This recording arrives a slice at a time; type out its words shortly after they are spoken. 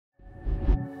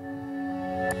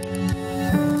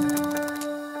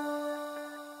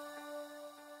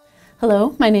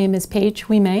my name is Paige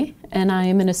Ouimet, and I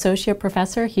am an associate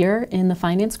professor here in the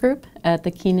finance group at the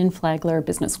Kenan-Flagler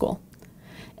Business School.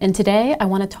 And today I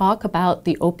want to talk about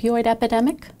the opioid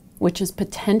epidemic, which is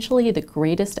potentially the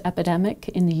greatest epidemic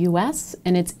in the US,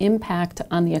 and its impact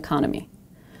on the economy.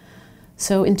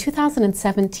 So in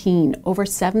 2017, over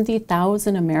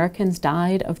 70,000 Americans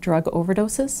died of drug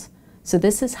overdoses. So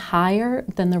this is higher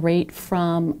than the rate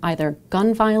from either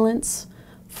gun violence,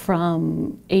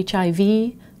 from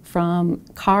HIV, from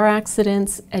car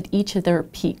accidents at each of their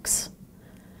peaks.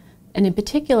 And in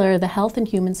particular, the Health and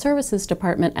Human Services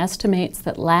Department estimates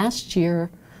that last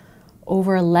year,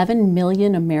 over 11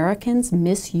 million Americans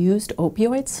misused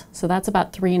opioids. So that's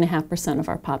about 3.5% of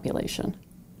our population.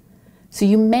 So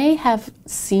you may have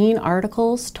seen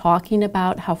articles talking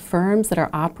about how firms that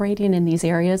are operating in these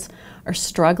areas are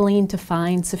struggling to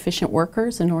find sufficient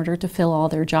workers in order to fill all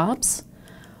their jobs.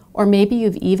 Or maybe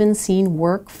you've even seen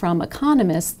work from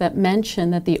economists that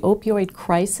mention that the opioid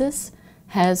crisis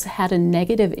has had a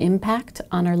negative impact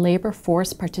on our labor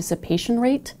force participation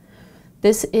rate.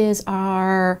 This is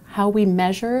how we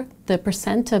measure the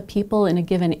percent of people in a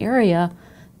given area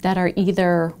that are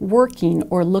either working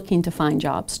or looking to find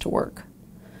jobs to work.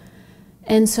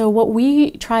 And so what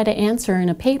we try to answer in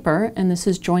a paper, and this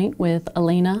is joint with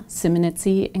Elena,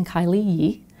 Simintzi, and Kailei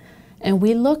Ye, and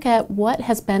we look at what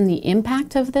has been the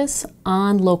impact of this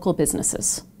on local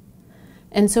businesses.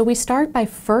 And so we start by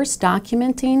first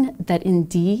documenting that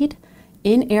indeed,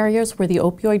 in areas where the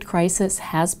opioid crisis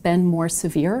has been more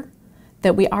severe,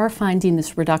 that we are finding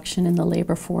this reduction in the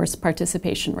labor force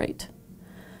participation rate.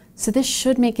 So this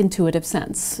should make intuitive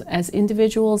sense. As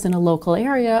individuals in a local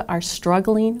area are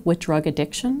struggling with drug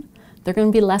addiction, they're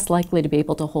going to be less likely to be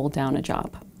able to hold down a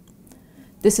job.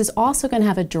 This is also going to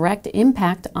have a direct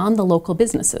impact on the local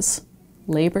businesses.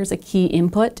 Labor is a key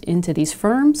input into these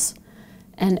firms,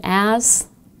 and as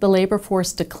the labor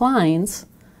force declines,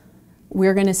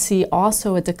 we're going to see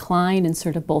also a decline in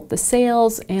sort of both the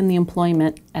sales and the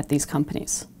employment at these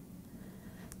companies.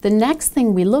 The next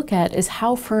thing we look at is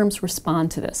how firms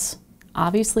respond to this.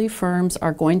 Obviously, firms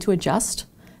are going to adjust,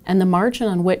 and the margin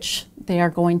on which they are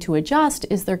going to adjust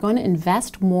is they're going to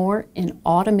invest more in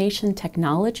automation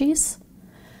technologies.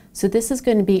 So this is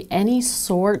going to be any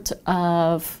sort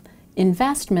of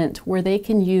investment where they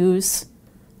can use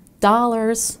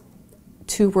dollars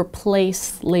to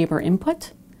replace labor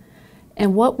input.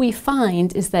 And what we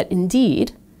find is that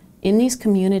indeed, in these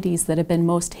communities that have been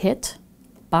most hit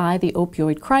by the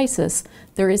opioid crisis,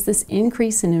 there is this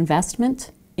increase in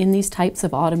investment in these types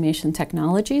of automation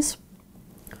technologies.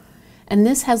 And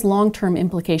this has long-term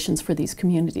implications for these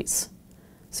communities.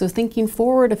 So thinking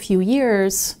forward a few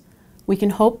years, we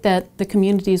can hope that the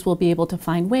communities will be able to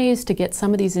find ways to get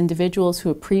some of these individuals who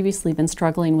have previously been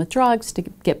struggling with drugs to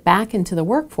get back into the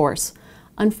workforce.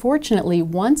 Unfortunately,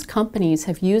 once companies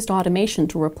have used automation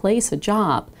to replace a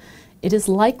job, it is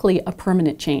likely a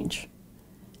permanent change.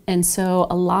 And so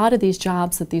a lot of these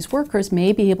jobs that these workers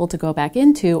may be able to go back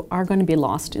into are going to be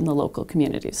lost in the local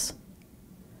communities.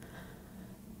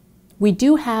 We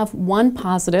do have one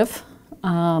positive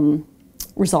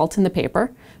result in the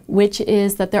paper, which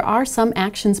is that there are some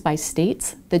actions by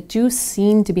states that do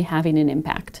seem to be having an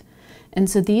impact. And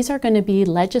so these are going to be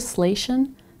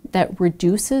legislation that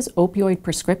reduces opioid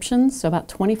prescriptions. So about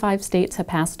 25 states have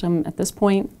passed them at this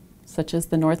point, such as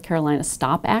the North Carolina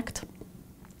STOP Act.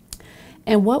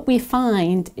 And what we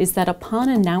find is that upon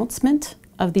announcement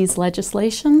of these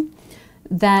legislation,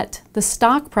 that the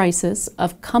stock prices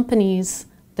of companies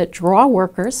that draw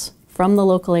workers from the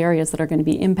local areas that are going to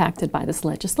be impacted by this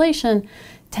legislation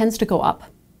tends to go up.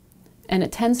 And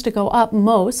it tends to go up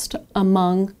most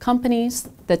among companies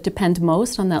that depend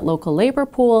most on that local labor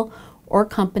pool, or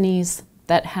companies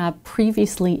that have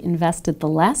previously invested the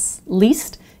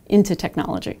least into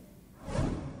technology.